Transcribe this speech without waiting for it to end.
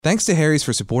Thanks to Harry's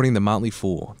for supporting The Motley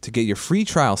Fool. To get your free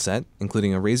trial set,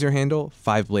 including a razor handle,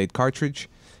 5-blade cartridge,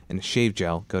 and a shave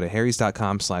gel, go to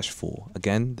harrys.com/fool.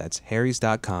 Again, that's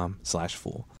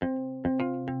harrys.com/fool.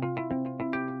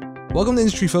 Welcome to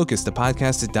Industry Focus, the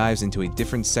podcast that dives into a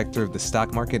different sector of the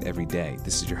stock market every day.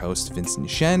 This is your host,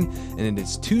 Vincent Shen, and it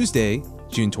is Tuesday,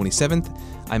 June 27th.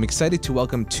 I'm excited to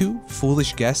welcome two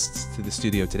foolish guests to the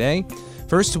studio today.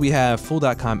 First, we have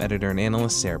Fool.com editor and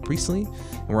analyst Sarah Priestley,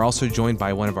 and we're also joined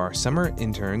by one of our summer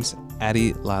interns,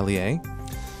 Addie Lallier.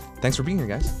 Thanks for being here,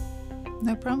 guys.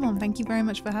 No problem. Thank you very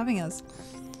much for having us.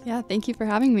 Yeah, thank you for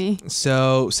having me.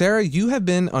 So, Sarah, you have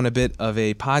been on a bit of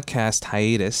a podcast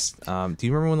hiatus. Do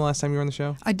you remember when the last time you were on the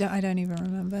show? I don't even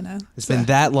remember now. It's been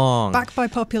that long. Back by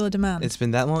popular demand. It's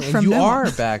been that long. And you are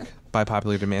back by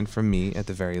popular demand from me, at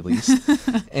the very least.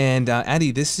 And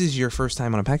Addie, this is your first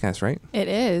time on a podcast, right? It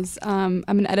is. I'm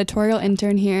an editorial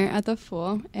intern here at The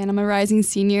Fool, and I'm a rising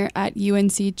senior at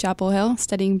UNC Chapel Hill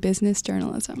studying business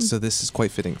journalism. So this is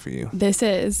quite fitting for you. This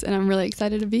is, and I'm really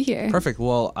excited to be here. Perfect.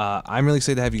 Well, I'm really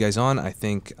excited to have you guys on. I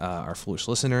think our foolish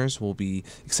listeners will be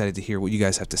excited to hear what you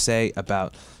guys have to say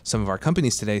about some of our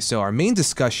companies today. So our main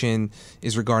discussion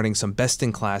is regarding some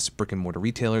best-in-class brick-and-mortar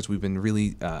retailers. We've been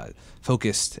really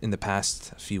focused in the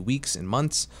past few weeks and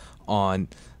months on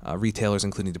retailers,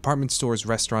 including department stores,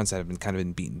 restaurants that have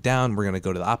been beaten down. We're going to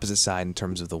go to the opposite side in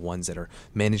terms of the ones that are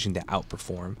managing to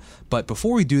outperform. But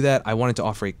before we do that, I wanted to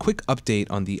offer a quick update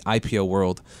on the IPO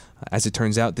world. As it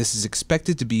turns out, this is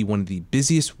expected to be one of the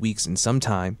busiest weeks in some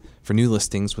time for new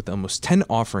listings, with almost 10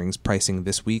 offerings pricing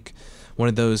this week. One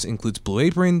of those includes Blue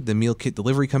Apron, the meal kit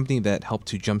delivery company that helped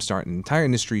to jumpstart an entire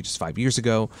industry just 5 years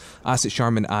ago. Asit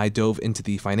Sharma and I dove into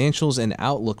the financials and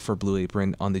outlook for Blue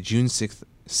Apron on the June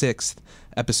 6th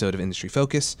episode of Industry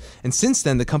Focus. And since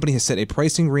then, the company has set a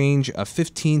pricing range of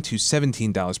 $15 to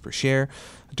 $17 per share.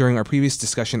 During our previous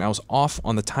discussion, I was off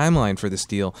on the timeline for this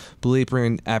deal. Blue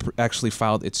Apron actually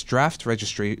filed its draft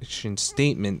registration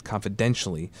statement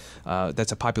confidentially.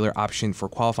 That's a popular option for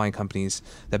qualifying companies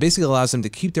that basically allows them to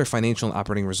keep their financial and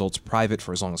operating results private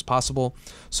for as long as possible.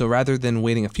 So rather than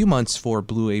waiting a few months for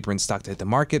Blue Apron stock to hit the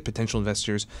market, potential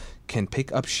investors can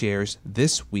pick up shares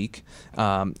this week.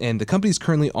 And the company is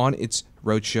currently on its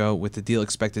roadshow, with the deal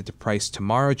expected to price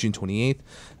tomorrow, June 28th,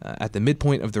 at the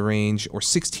midpoint of the range, or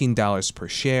 $16 per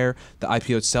share. The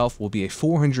IPO itself will be a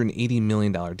 $480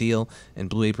 million deal, and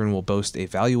Blue Apron will boast a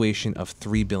valuation of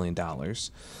 $3 billion.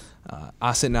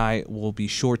 Asit and I will be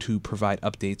sure to provide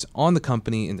updates on the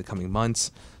company in the coming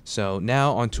months. So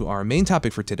now on to our main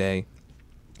topic for today,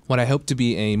 what I hope to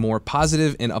be a more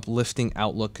positive and uplifting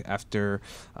outlook after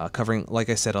covering, like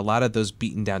I said, a lot of those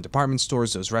beaten down department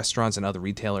stores, those restaurants and other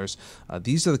retailers.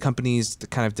 These are the companies that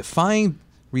kind of defying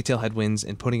retail headwinds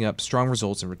and putting up strong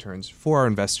results and returns for our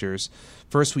investors.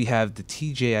 First, we have the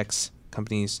TJX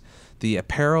companies, the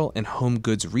apparel and home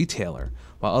goods retailer.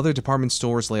 While other department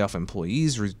stores lay off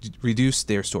employees, reduce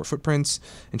their store footprints,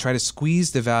 and try to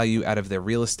squeeze the value out of their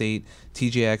real estate,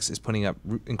 TJX is putting up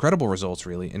incredible results,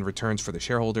 really, in returns for the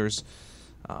shareholders.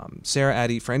 Sarah,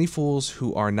 Addie, for any fools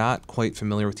who are not quite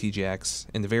familiar with TJX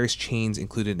and the various chains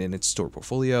included in its store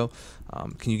portfolio,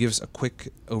 can you give us a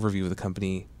quick overview of the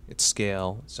company, its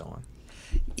scale, and so on?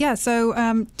 Yeah, so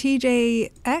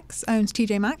TJX owns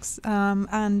TJ Maxx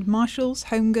and Marshalls,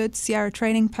 Home Goods, Sierra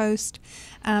Trading Post,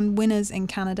 and Winners in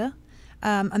Canada.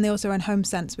 And they also own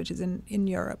HomeSense, which is in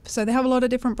Europe. So they have a lot of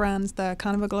different brands. They're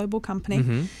kind of a global company.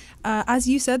 Mm-hmm. As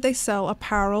you said, they sell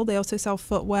apparel. They also sell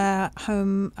footwear,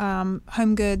 home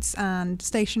goods, and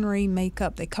stationery,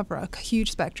 makeup. They cover a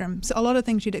huge spectrum. So a lot of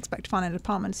things you'd expect to find in a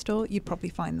department store, you'd probably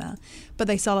find there. But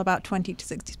they sell about 20 to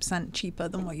 60% cheaper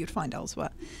than what you'd find elsewhere.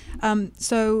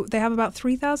 So they have about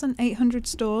 3,800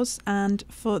 stores. And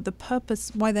for the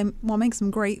purpose, what makes them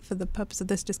great for the purpose of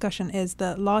this discussion is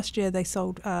that last year they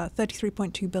sold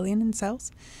 33.2 billion in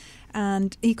sales,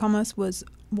 and e-commerce was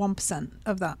 1%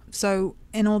 of that. So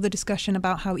in all the discussion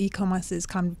about how e-commerce is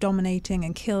kind of dominating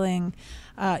and killing,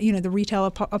 the retail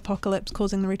apocalypse,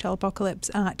 causing the retail apocalypse,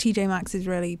 TJ Maxx is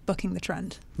really bucking the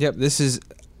trend. Yep, this is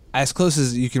as close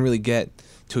as you can really get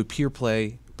to a pure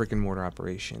play brick and mortar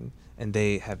operation, and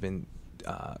they have been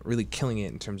really killing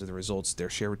it in terms of the results. Their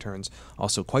share returns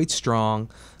also quite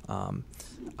strong.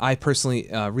 I personally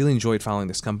really enjoyed following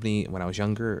this company when I was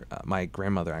younger. My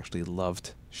grandmother actually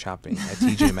loved shopping at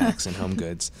TJ Maxx and Home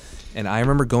Goods, and I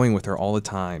remember going with her all the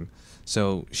time.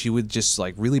 So she would just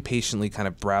really patiently kind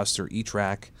of browse through each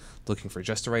rack, looking for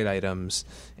just the right items,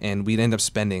 and we'd end up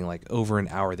spending over an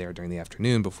hour there during the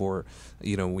afternoon before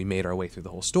we made our way through the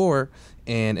whole store.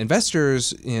 And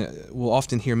investors will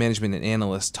often hear management and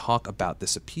analysts talk about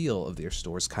this appeal of their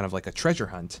stores, kind of like a treasure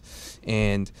hunt.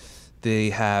 And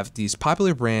they have these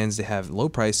popular brands, they have low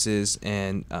prices,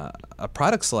 and a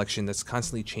product selection that's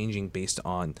constantly changing based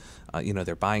on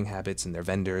their buying habits and their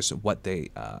vendors, what their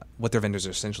vendors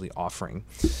are essentially offering.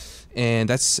 And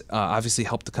that's obviously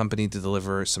helped the company to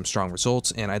deliver some strong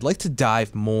results. And I'd like to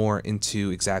dive more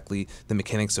into exactly the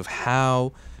mechanics of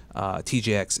how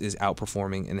TJX is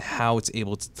outperforming and how it's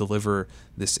able to deliver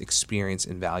this experience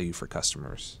and value for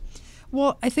customers.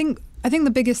 Well, I think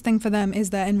the biggest thing for them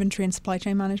is their inventory and supply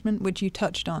chain management, which you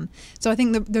touched on. So I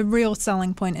think the real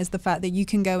selling point is the fact that you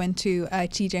can go into a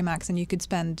TJ Maxx and you could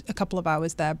spend a couple of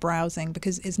hours there browsing,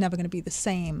 because it's never going to be the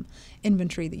same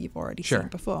inventory that you've already seen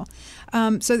before.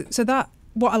 So that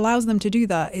what allows them to do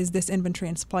that is this inventory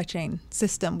and supply chain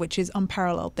system, which is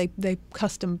unparalleled. They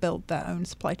custom built their own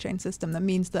supply chain system. That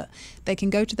means that they can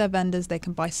go to their vendors, they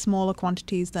can buy smaller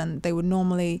quantities than they would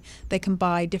normally. They can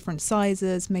buy different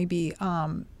sizes, maybe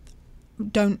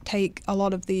don't take a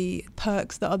lot of the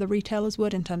perks that other retailers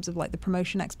would in terms of like the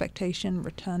promotion expectation,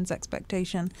 returns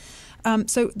expectation.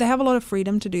 So they have a lot of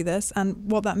freedom to do this.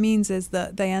 And what that means is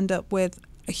that they end up with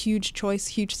a huge choice,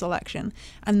 huge selection.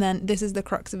 And then this is the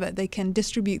crux of it. They can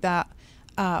distribute that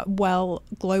well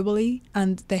globally,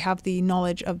 and they have the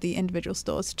knowledge of the individual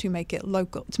stores to make it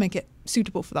local, to make it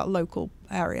suitable for that local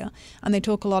area. And they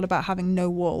talk a lot about having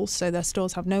no walls. So their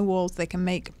stores have no walls. They can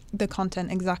make the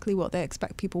content exactly what they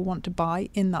expect people want to buy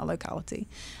in that locality.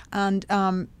 And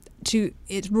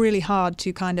it's really hard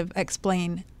to kind of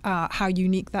explain how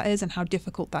unique that is and how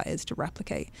difficult that is to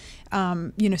replicate.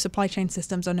 Supply chain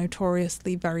systems are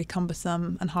notoriously very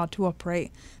cumbersome and hard to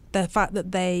operate. The fact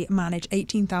that they manage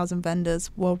 18,000 vendors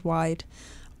worldwide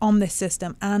on this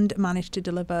system and manage to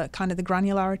deliver kind of the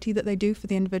granularity that they do for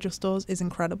the individual stores is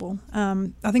incredible.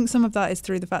 I think some of that is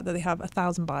through the fact that they have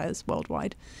 1,000 buyers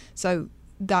worldwide. So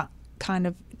that kind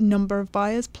of number of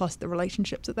buyers plus the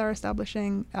relationships that they're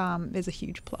establishing is a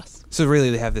huge plus. So really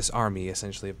they have this army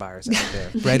essentially of buyers out there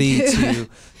ready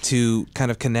to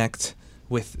kind of connect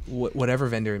with whatever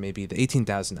vendor it may be. The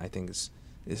 18,000 I think is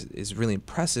really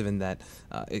impressive in that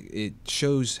it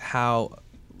shows how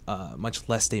much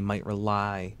less they might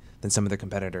rely than some of their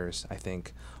competitors, I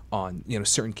think, on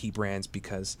certain key brands,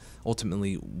 because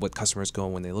ultimately what customers go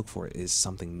when they look for it is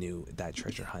something new, that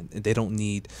treasure hunt. They don't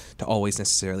need to always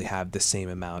necessarily have the same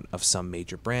amount of some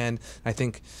major brand. I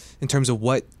think in terms of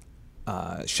what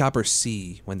shoppers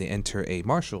see when they enter a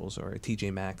Marshalls or a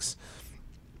TJ Maxx,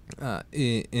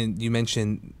 and you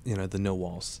mentioned the no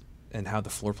walls and how the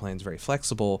floor plan is very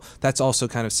flexible. That's also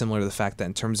kind of similar to the fact that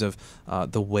in terms of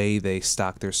the way they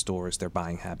stock their stores, their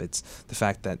buying habits, the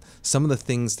fact that some of the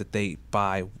things that they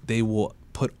buy, they will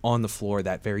put on the floor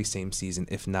that very same season,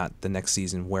 if not the next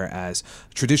season, whereas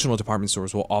traditional department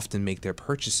stores will often make their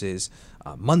purchases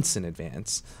months in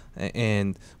advance.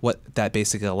 And what that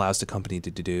basically allows the company to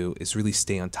do is really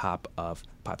stay on top of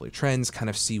popular trends, kind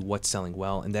of see what's selling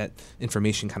well, and that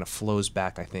information kind of flows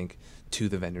back, I think, to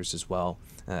the vendors as well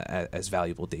as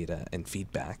valuable data and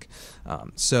feedback.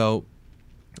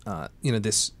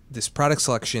 This product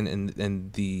selection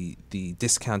and the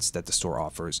discounts that the store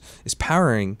offers is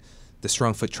powering the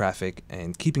strong foot traffic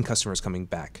and keeping customers coming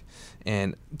back.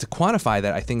 And to quantify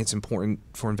that, I think it's important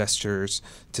for investors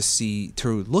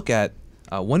to look at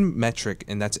one metric,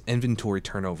 and that's inventory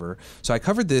turnover. So I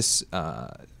covered this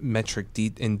metric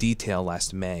in detail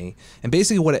last May, and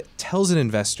basically what it tells an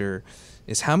investor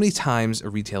is how many times a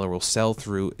retailer will sell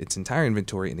through its entire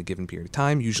inventory in a given period of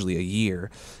time, usually a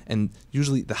year, and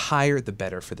usually the higher the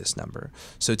better for this number.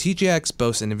 So TJX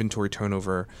boasts an inventory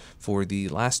turnover for the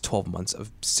last 12 months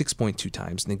of 6.2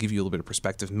 times, and to give you a little bit of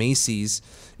perspective, Macy's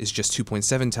is just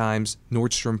 2.7 times,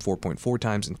 Nordstrom 4.4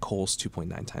 times, and Kohl's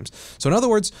 2.9 times. So in other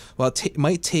words, while it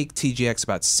might take TJX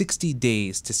about 60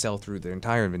 days to sell through their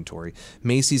entire inventory,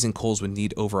 Macy's and Kohl's would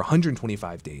need over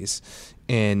 125 days,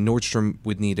 and Nordstrom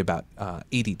would need about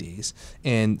 80 days.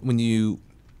 And when you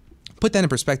put that in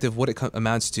perspective, what it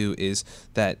amounts to is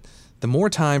that the more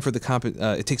time for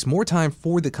it takes more time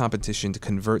for the competition to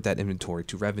convert that inventory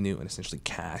to revenue and essentially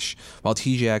cash, while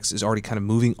TJX is already kind of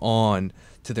moving on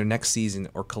to their next season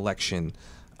or collection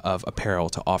of apparel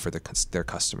to offer their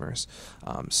customers.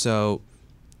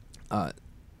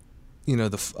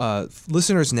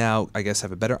 Listeners now, I guess,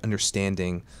 have a better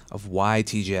understanding of why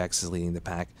TJX is leading the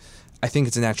pack. I think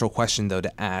it's a natural question, though,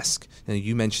 to ask.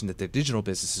 You mentioned that their digital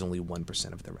business is only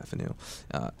 1% of their revenue.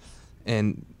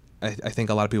 And I think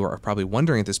a lot of people are probably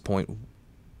wondering at this point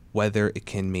whether it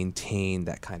can maintain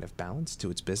that kind of balance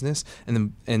to its business.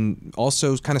 And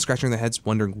also kind of scratching their heads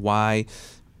wondering why,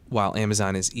 while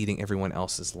Amazon is eating everyone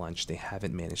else's lunch, they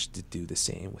haven't managed to do the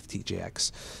same with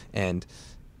TJX. And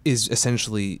is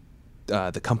essentially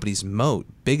the company's moat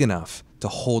big enough to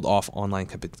hold off online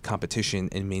competition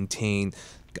and maintain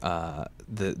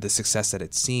the success that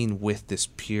it's seen with this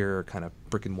pure kind of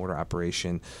brick and mortar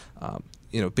operation?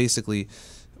 Basically,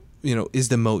 is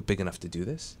the moat big enough to do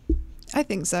this? I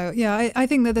think so. Yeah, I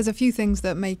think that there's a few things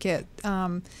that make it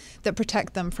that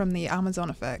protect them from the Amazon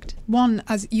effect. One,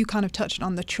 as you kind of touched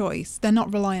on, the choice. They're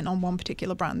not reliant on one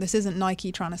particular brand. This isn't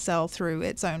Nike trying to sell through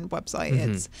its own website.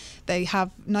 Mm-hmm. They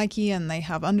have Nike and they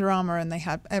have Under Armour and they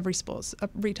have every sports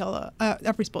retailer,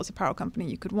 every sports apparel company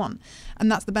you could want,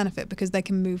 and that's the benefit because they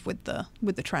can move with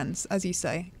the trends, as you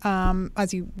say,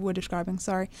 as you were describing.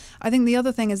 Sorry, I think the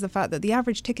other thing is the fact that the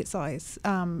average ticket size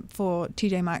for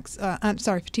TJ Maxx, for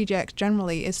TJX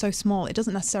generally is so small. It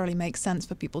doesn't necessarily make sense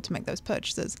for people to make those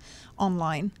purchases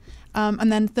online.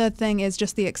 And then third thing is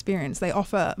just the experience. They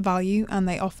offer value and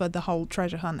they offer the whole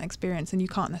treasure hunt experience, and you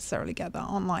can't necessarily get that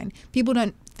online. People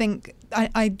don't think,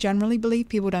 I generally believe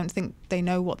people don't think they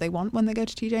know what they want when they go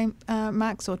to TJ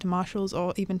Maxx or to Marshalls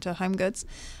or even to HomeGoods.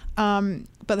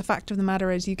 But the fact of the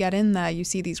matter is you get in there, you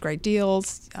see these great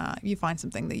deals, you find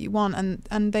something that you want,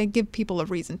 and they give people a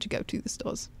reason to go to the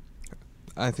stores.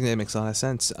 I think that makes a lot of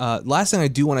sense. Last thing I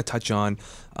do want to touch on,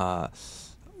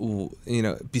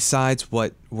 besides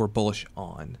what we're bullish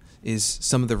on, is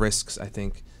some of the risks I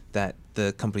think that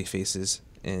the company faces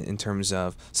in terms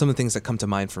of some of the things that come to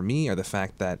mind for me are the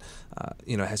fact that,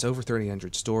 it has over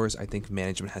 3,800 stores. I think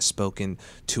management has spoken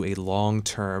to a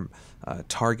long-term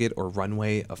target or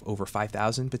runway of over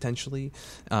 5,000 potentially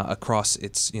across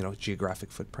its,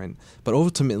 geographic footprint. But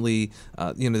ultimately,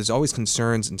 there's always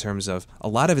concerns in terms of a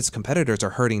lot of its competitors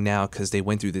are hurting now because they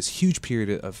went through this huge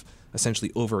period of essentially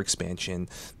overexpansion.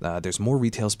 There's more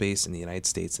retail space in the United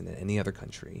States than in any other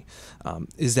country.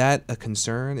 Is that a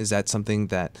concern? Is that something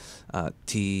that that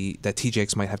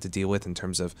TJX might have to deal with in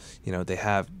terms of,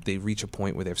 they reach a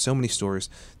point where they have so many stores,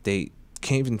 they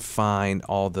can't even find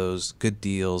all those good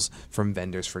deals from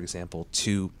vendors, for example,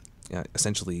 to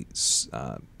essentially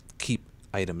keep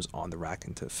items on the rack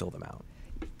and to fill them out?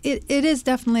 It is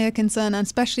definitely a concern, and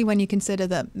especially when you consider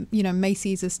that,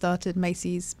 Macy's has started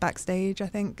Macy's Backstage, I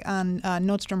think, and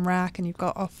Nordstrom Rack, and you've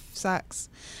got Off Saks.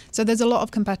 So there's a lot of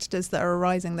competitors that are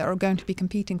arising that are going to be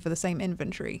competing for the same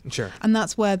inventory. Sure. And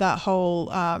that's where that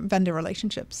whole vendor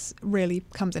relationships really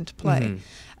comes into play.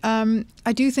 Mm-hmm.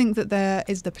 I do think that there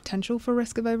is the potential for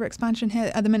risk of overexpansion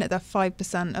here. At the minute, they're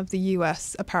 5% of the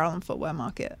US apparel and footwear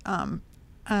market.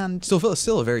 And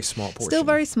still a very small portion. Still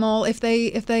very small. If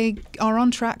they are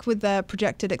on track with their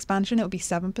projected expansion, it will be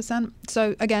 7%.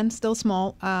 So again, still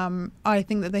small. I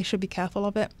think that they should be careful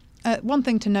of it. One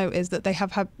thing to note is that they've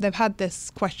had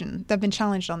this question. They've been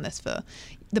challenged on this for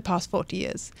the past 40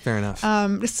 years. Fair enough.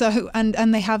 So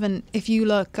they haven't. If you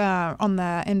look on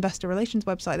their investor relations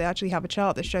website, they actually have a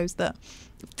chart that shows that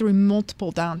through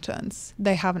multiple downturns,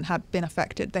 they haven't been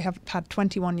affected. They have had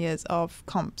 21 years of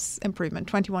comps improvement,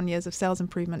 21 years of sales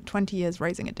improvement, 20 years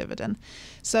raising a dividend.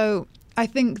 So I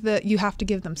think that you have to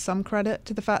give them some credit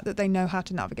to the fact that they know how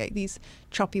to navigate these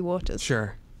choppy waters.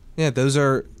 Sure. Yeah, those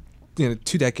are 2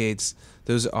 decades.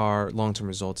 Those are long-term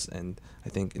results, and I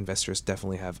think investors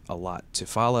definitely have a lot to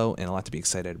follow and a lot to be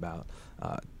excited about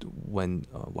when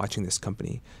watching this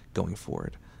company going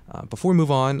forward. Before we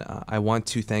move on, I want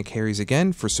to thank Harry's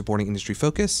again for supporting Industry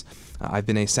Focus. I've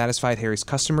been a satisfied Harry's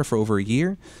customer for over a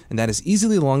year, and that is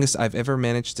easily the longest I've ever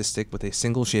managed to stick with a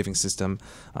single shaving system,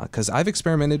 because I've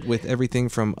experimented with everything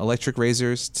from electric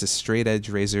razors to straight edge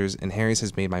razors, and Harry's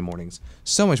has made my mornings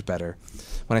so much better.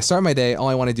 When I start my day, all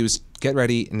I want to do is get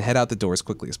ready and head out the door as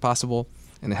quickly as possible.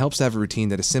 And it helps to have a routine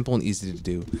that is simple and easy to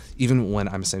do, even when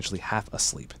I'm essentially half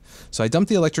asleep. So I dumped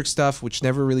the electric stuff, which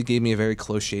never really gave me a very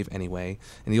close shave anyway,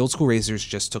 and the old school razors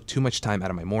just took too much time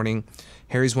out of my morning.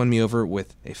 Harry's won me over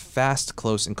with a fast,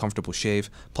 close, and comfortable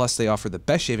shave, plus they offer the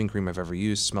best shaving cream I've ever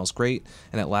used, smells great,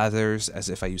 and it lathers as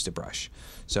if I used a brush.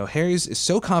 So Harry's is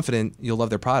so confident you'll love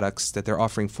their products that they're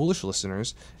offering foolish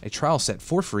listeners a trial set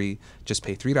for free. Just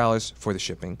pay $3 for the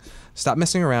shipping. Stop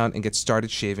messing around and get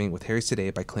started shaving with Harry's today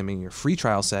by claiming your free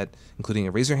trial set, including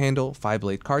a razor handle,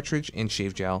 5-blade cartridge, and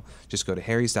shave gel. Just go to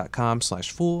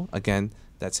harrys.com/fool. Again,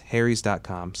 that's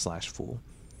harrys.com/fool.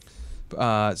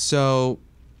 So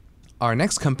our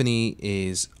next company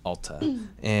is Ulta,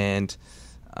 and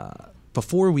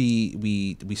before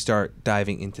we start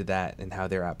diving into that and how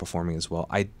they're outperforming as well,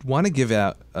 I want to give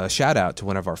out a shout out to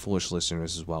one of our foolish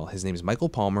listeners as well. His name is Michael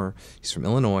Palmer. He's from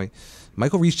Illinois.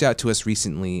 Michael reached out to us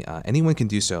recently. Anyone can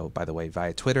do so, by the way,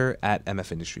 via Twitter at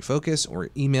MF Industry Focus or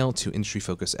email to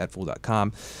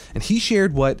industryfocus@fool.com. And he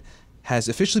shared what has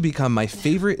officially become my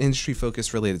favorite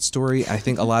industry-focused related story. I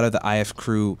think a lot of the IF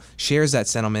crew shares that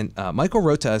sentiment. Michael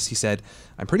wrote to us. He said,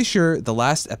 I'm pretty sure the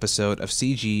last episode of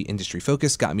CG Industry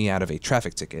Focus got me out of a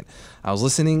traffic ticket. I was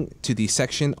listening to the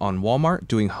section on Walmart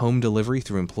doing home delivery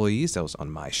through employees. That was on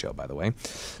my show, by the way.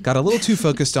 Got a little too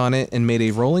focused on it and made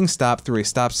a rolling stop through a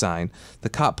stop sign. The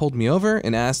cop pulled me over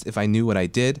and asked if I knew what I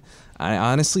did. I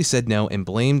honestly said no and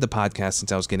blamed the podcast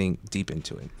since I was getting deep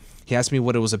into it. He asked me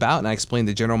what it was about, and I explained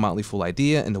the general Motley Fool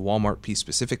idea and the Walmart piece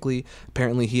specifically.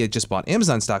 Apparently, he had just bought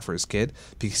Amazon stock for his kid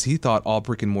because he thought all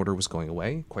brick and mortar was going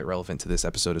away. Quite relevant to this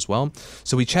episode as well.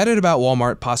 So we chatted about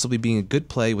Walmart possibly being a good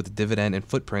play with the dividend and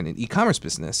footprint in e-commerce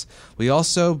business. We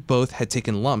also both had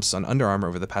taken lumps on Under Armour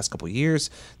over the past couple of years.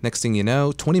 Next thing you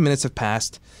know, 20 minutes have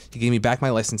passed. He gave me back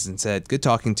my license and said, good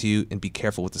talking to you, and be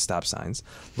careful with the stop signs.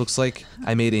 Looks like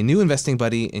I made a new investing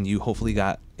buddy, and you hopefully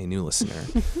got a new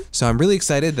listener. So I'm really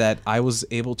excited that I was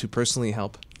able to personally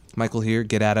help Michael here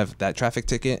get out of that traffic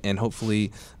ticket, and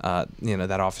hopefully,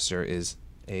 that officer is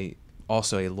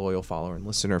also a loyal follower and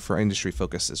listener for Industry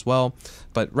Focus as well.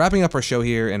 But wrapping up our show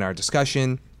here and our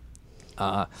discussion,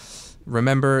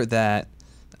 remember that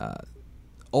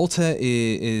Ulta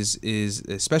is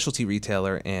a specialty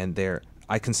retailer, and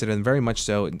I consider them very much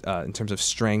so in terms of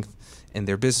strength. And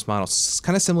their business model is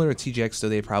kind of similar to TJX, though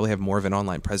they probably have more of an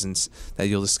online presence that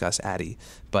you'll discuss, Addie.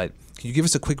 But can you give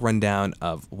us a quick rundown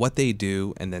of what they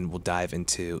do, and then we'll dive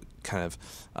into kind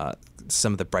of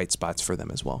some of the bright spots for them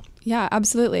as well? Yeah,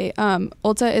 absolutely.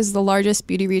 Ulta is the largest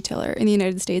beauty retailer in the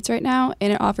United States right now,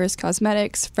 and it offers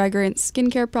cosmetics, fragrance,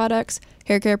 skincare products,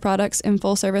 hair care products, and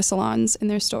full-service salons in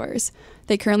their stores.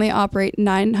 They currently operate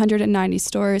 990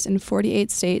 stores in 48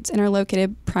 states and are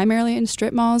located primarily in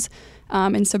strip malls,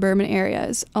 in suburban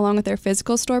areas. Along with their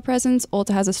physical store presence, Ulta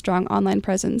has a strong online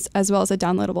presence as well as a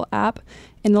downloadable app.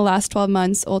 In the last 12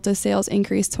 months, Ulta sales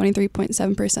increased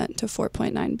 23.7% to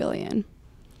 $4.9 billion.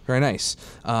 Very nice.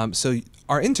 So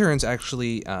our interns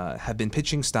actually have been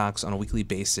pitching stocks on a weekly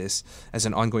basis as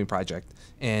an ongoing project.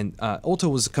 And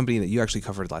Ulta was a company that you actually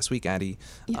covered last week, Addie.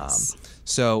 Yes.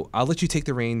 So I'll let you take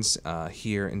the reins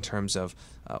here in terms of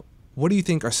what do you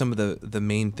think are some of the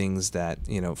main things that,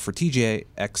 for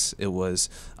TJX, it was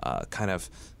kind of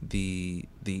the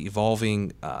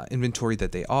evolving inventory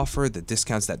that they offer, the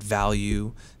discounts, that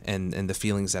value, and the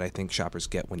feelings that I think shoppers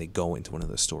get when they go into one of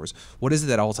those stores. What is it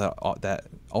that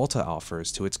Ulta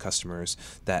offers to its customers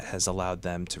that has allowed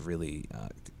them to really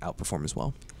outperform as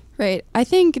well? Right. I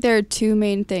think there are two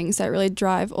main things that really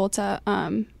drive Ulta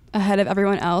ahead of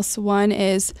everyone else. One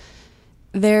is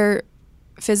their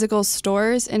physical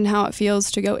stores and how it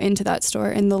feels to go into that store,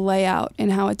 and the layout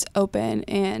and how it's open,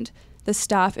 and the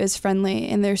staff is friendly,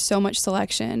 and there's so much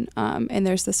selection, and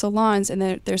there's the salons,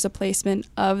 and there's a placement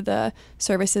of the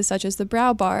services such as the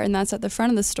brow bar, and that's at the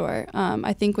front of the store.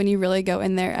 I think when you really go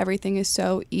in there, everything is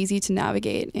so easy to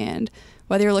navigate, and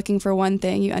whether you're looking for one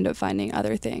thing, you end up finding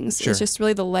other things. Sure. It's just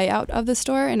really the layout of the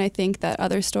store, and I think that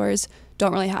other stores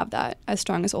don't really have that as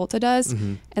strong as Ulta does.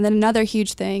 Mm-hmm. And then another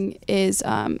huge thing is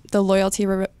the loyalty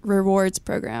rewards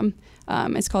program.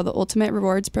 It's called the Ultimate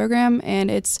Rewards Program,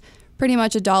 and it's pretty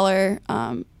much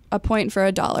 $1, a point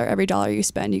for $1. Every dollar you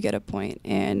spend, you get a point.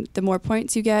 And the more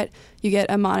points you get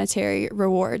a monetary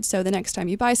reward. So the next time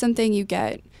you buy something, you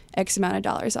get X amount of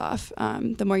dollars off,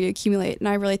 the more you accumulate. And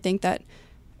I really think that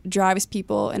drives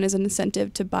people and is an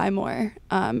incentive to buy more.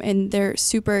 And they're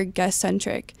super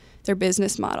guest-centric, their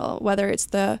business model, whether it's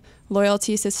the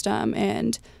loyalty system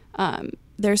and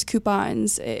there's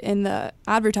coupons in the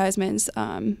advertisements.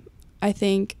 I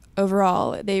think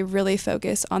overall they really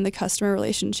focus on the customer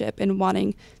relationship and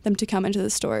wanting them to come into the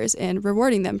stores and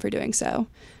rewarding them for doing so.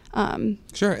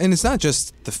 Sure, and it's not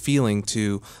just the feeling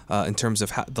in terms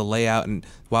of how the layout, and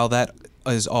while that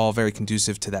is all very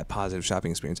conducive to that positive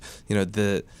shopping experience,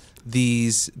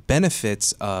 these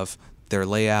benefits of their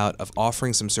layout, of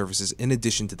offering some services in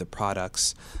addition to the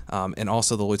products, and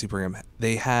also the loyalty program,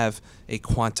 they have a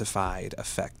quantified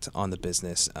effect on the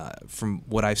business. From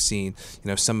what I've seen,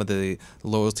 some of the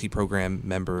loyalty program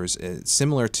members,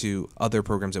 similar to other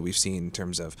programs that we've seen in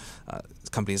terms of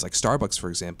companies like Starbucks, for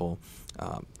example,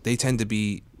 they tend to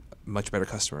be much better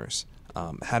customers.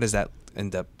 How does that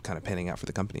end up kind of panning out for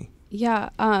the company? Yeah,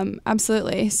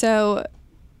 absolutely. So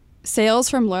sales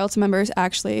from loyalty members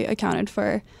actually accounted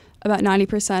for about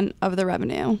 90% of the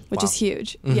revenue, which is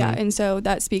huge. Mm-hmm. Yeah, and so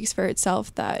that speaks for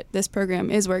itself that this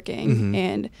program is working, mm-hmm.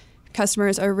 and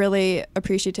customers are really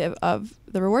appreciative of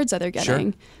the rewards that they're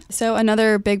getting. Sure. So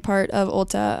another big part of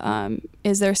Ulta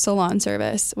is their salon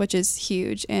service, which is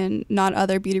huge, and not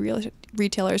other beauty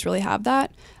retailers really have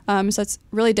that. So it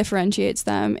really differentiates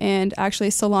them. And actually,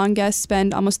 salon guests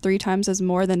spend almost 3 times as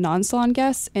more than non-salon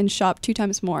guests and shop 2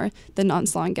 times more than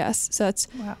non-salon guests. So that's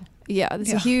Wow. yeah,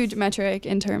 that's a huge metric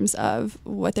in terms of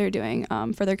what they're doing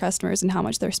for their customers and how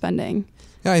much they're spending.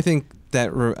 Yeah, I think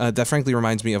that that frankly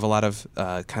reminds me of a lot of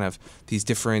kind of these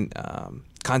different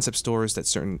concept stores that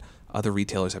certain other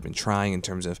retailers have been trying in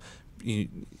terms of you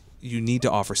need to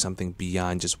offer something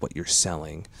beyond just what you're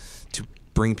selling to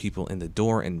bring people in the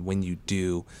door, and when you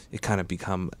do, it kind of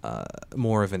become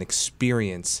more of an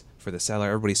experience for the seller.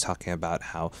 Everybody's talking about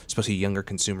how, especially younger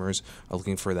consumers, are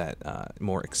looking for that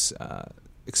more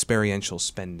experiential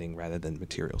spending rather than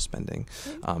material spending,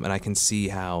 and I can see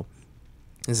how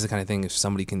this is the kind of thing if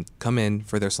somebody can come in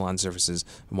for their salon services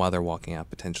and while they're walking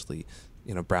out potentially,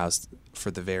 browse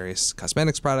for the various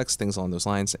cosmetics products, things along those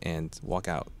lines, and walk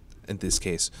out. In this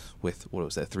case, with what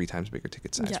was that 3 times bigger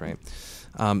ticket size, Yeah.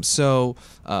 right? So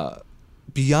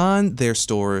beyond their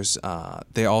stores,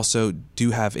 they also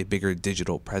do have a bigger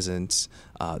digital presence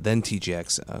than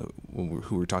TJX, who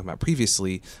we were talking about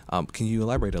previously. Can you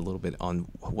elaborate a little bit on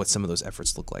what some of those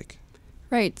efforts look like?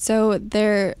 Right. So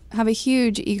they have a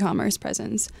huge e-commerce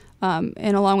presence.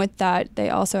 And along with that, they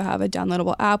also have a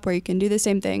downloadable app where you can do the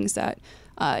same things that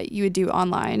you would do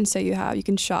online. So you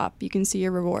can shop, you can see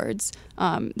your rewards.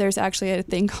 There's actually a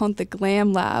thing called the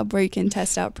Glam Lab where you can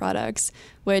test out products,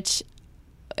 which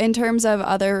in terms of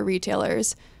other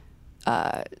retailers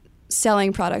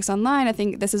selling products online, I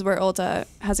think this is where Ulta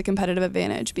has a competitive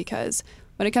advantage, because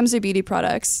when it comes to beauty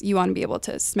products, you want to be able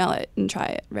to smell it and try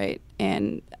it, right?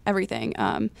 And everything.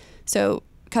 So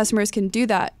customers can do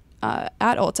that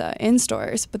at Ulta in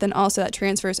stores, but then also that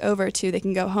transfers over to they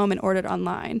can go home and order it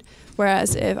online.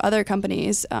 Whereas if other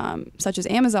companies, such as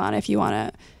Amazon,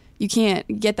 you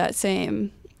can't get that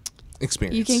same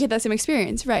experience. You can't get that same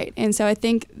experience, right? And so I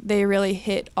think they really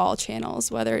hit all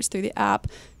channels, whether it's through the app,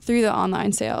 through the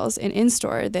online sales, and in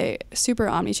store. They super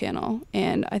omni-channel,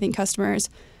 and I think customers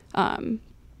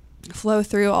flow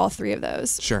through all 3 of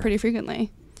those pretty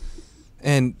frequently.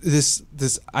 And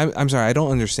I'm sorry, I don't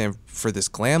understand for this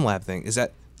Glam Lab thing. Is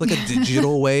that like a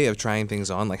digital way of trying things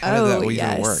on? Like, how does that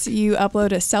even work? You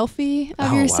upload a selfie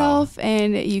of yourself,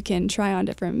 and you can try on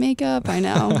different makeup. I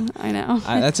know.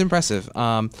 That's impressive.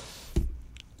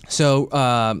 So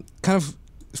kind of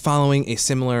following a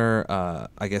similar,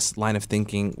 line of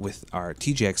thinking with our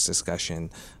TJX discussion,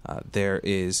 there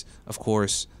is, of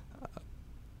course,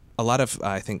 a lot of,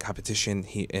 I think, competition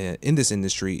in this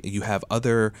industry. You have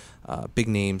other big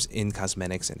names in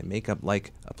cosmetics and in makeup,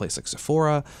 like a place like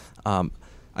Sephora.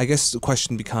 I guess the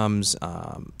question becomes,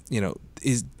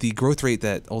 is the growth rate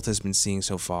that Ulta has been seeing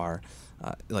so far,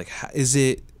 do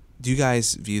you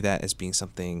guys view that as being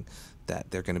something that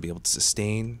they're going to be able to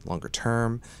sustain longer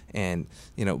term? And,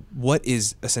 what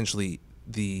is essentially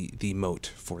the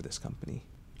moat for this company?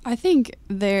 I think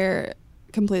they're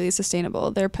completely sustainable.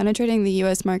 They're penetrating the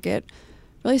U.S. market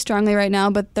really strongly right now,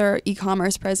 but their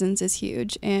e-commerce presence is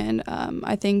huge, and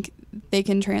I think they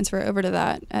can transfer over to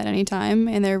that at any time,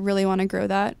 and they really want to grow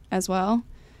that as well.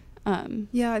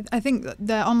 I think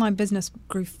their online business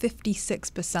grew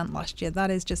 56% last year. That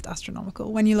is just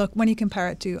astronomical. When you compare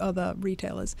it to other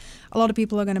retailers, a lot of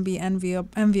people are going to be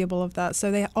enviable of that.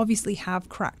 So they obviously have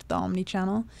cracked the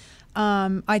omni-channel.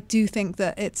 I do think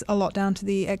that it's a lot down to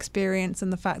the experience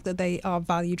and the fact that they are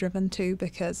value driven too,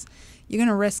 because you're going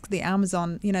to risk the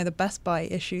Amazon, the Best Buy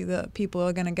issue, that people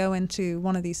are going to go into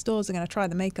one of these stores, are going to try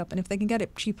the makeup, and if they can get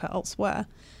it cheaper elsewhere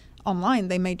online,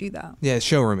 they may do that. Yeah,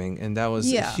 showrooming, and that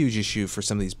was a huge issue for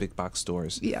some of these big box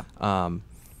stores. Yeah.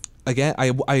 Again,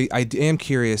 I am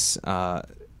curious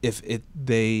if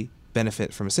they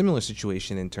benefit from a similar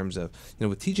situation in terms of,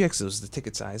 with TJX, it was the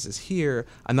ticket sizes. Here,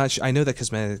 I'm not sure. I know that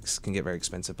cosmetics can get very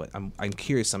expensive, but I'm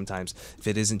curious sometimes if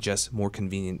it isn't just more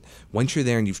convenient. Once you're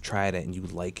there and you've tried it and you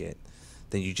like it,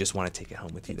 then you just want to take it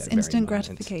home with you. It's that instant very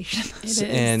gratification. It is.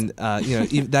 And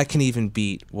that can even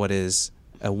beat what is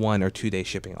a 1 or 2 day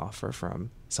shipping offer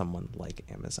from someone like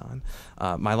Amazon.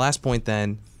 My last point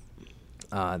then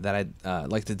that I'd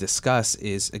like to discuss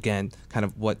is, again, kind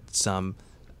of what some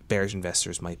bearish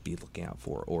investors might be looking out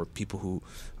for, or people who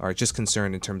are just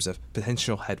concerned in terms of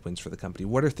potential headwinds for the company.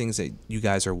 What are things that you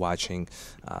guys are watching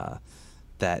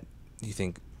that you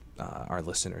think our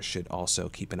listeners should also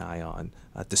keep an eye on,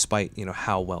 despite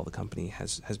how well the company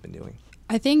has been doing?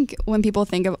 I think when people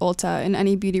think of Ulta and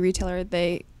any beauty retailer,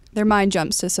 their mind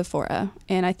jumps to Sephora,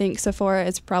 and I think Sephora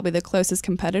is probably the closest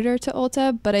competitor to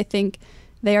Ulta, but I think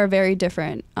they are very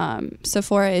different.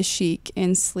 Sephora is chic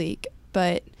and sleek,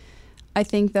 but I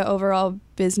think the overall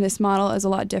business model is a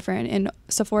lot different. And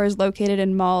Sephora is located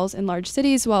in malls in large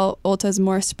cities, while Ulta is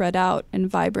more spread out and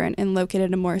vibrant and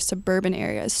located in more suburban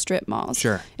areas, strip malls.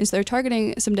 Sure. And so they're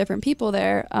targeting some different people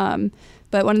there.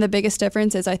 But one of the biggest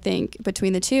differences, I think,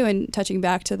 between the two, and touching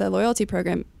back to the loyalty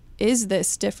program, is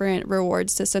this different reward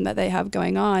system that they have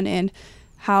going on, and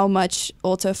how much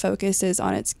Ulta focuses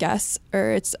on its guests or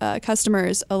its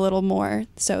customers a little more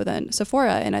so than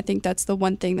Sephora. And I think that's the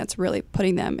one thing that's really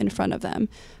putting them in front of them.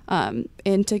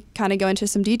 And to kind of go into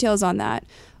some details on that,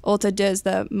 Ulta does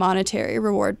the monetary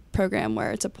reward program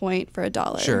where it's a point for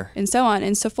 $1 Sure. and so on.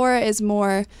 And Sephora is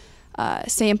more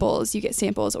samples. You get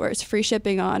samples, or it's free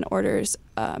shipping on orders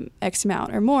X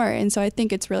amount or more. And so I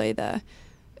think it's really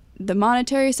the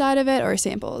monetary side of it, or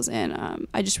samples. And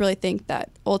I just really think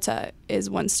that Ulta is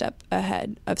one step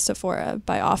ahead of Sephora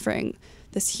by offering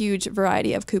this huge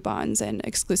variety of coupons and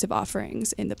exclusive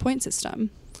offerings in the point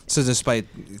system. So despite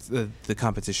the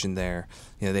competition there,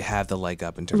 they have the leg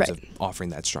up in terms Right. of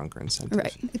offering that stronger incentive.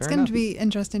 Right. It's Fair going enough. to be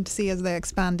interesting to see as they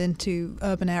expand into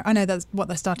urban areas. I know that's what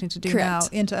they're starting to do now,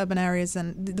 Correct. into urban areas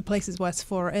and the places where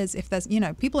Sephora is. If there's,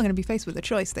 people are going to be faced with a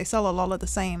choice. They sell a lot of the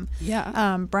same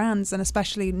brands, and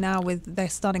especially now they're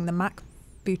starting the MAC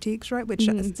boutiques, right? Which,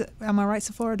 am I right,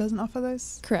 Sephora doesn't offer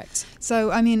those? Correct.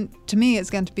 So, I mean, to me, it's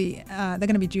going to be, they're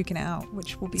going to be duking it out,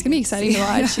 which will be It's going to be exciting to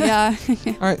watch. Yeah.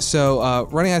 All right, so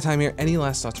running out of time here. Any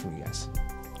last thoughts from you guys?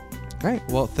 All right,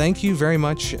 well, thank you very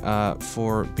much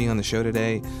for being on the show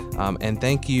today. And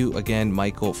thank you again,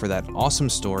 Michael, for that awesome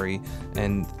story.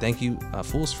 And thank you,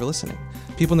 Fools, for listening.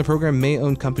 People in the program may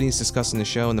own companies discussed in the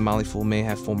show, and the Motley Fool may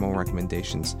have formal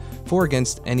recommendations for or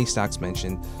against any stocks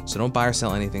mentioned. So don't buy or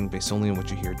sell anything based only on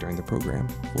what you hear during the program.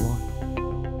 Fool on.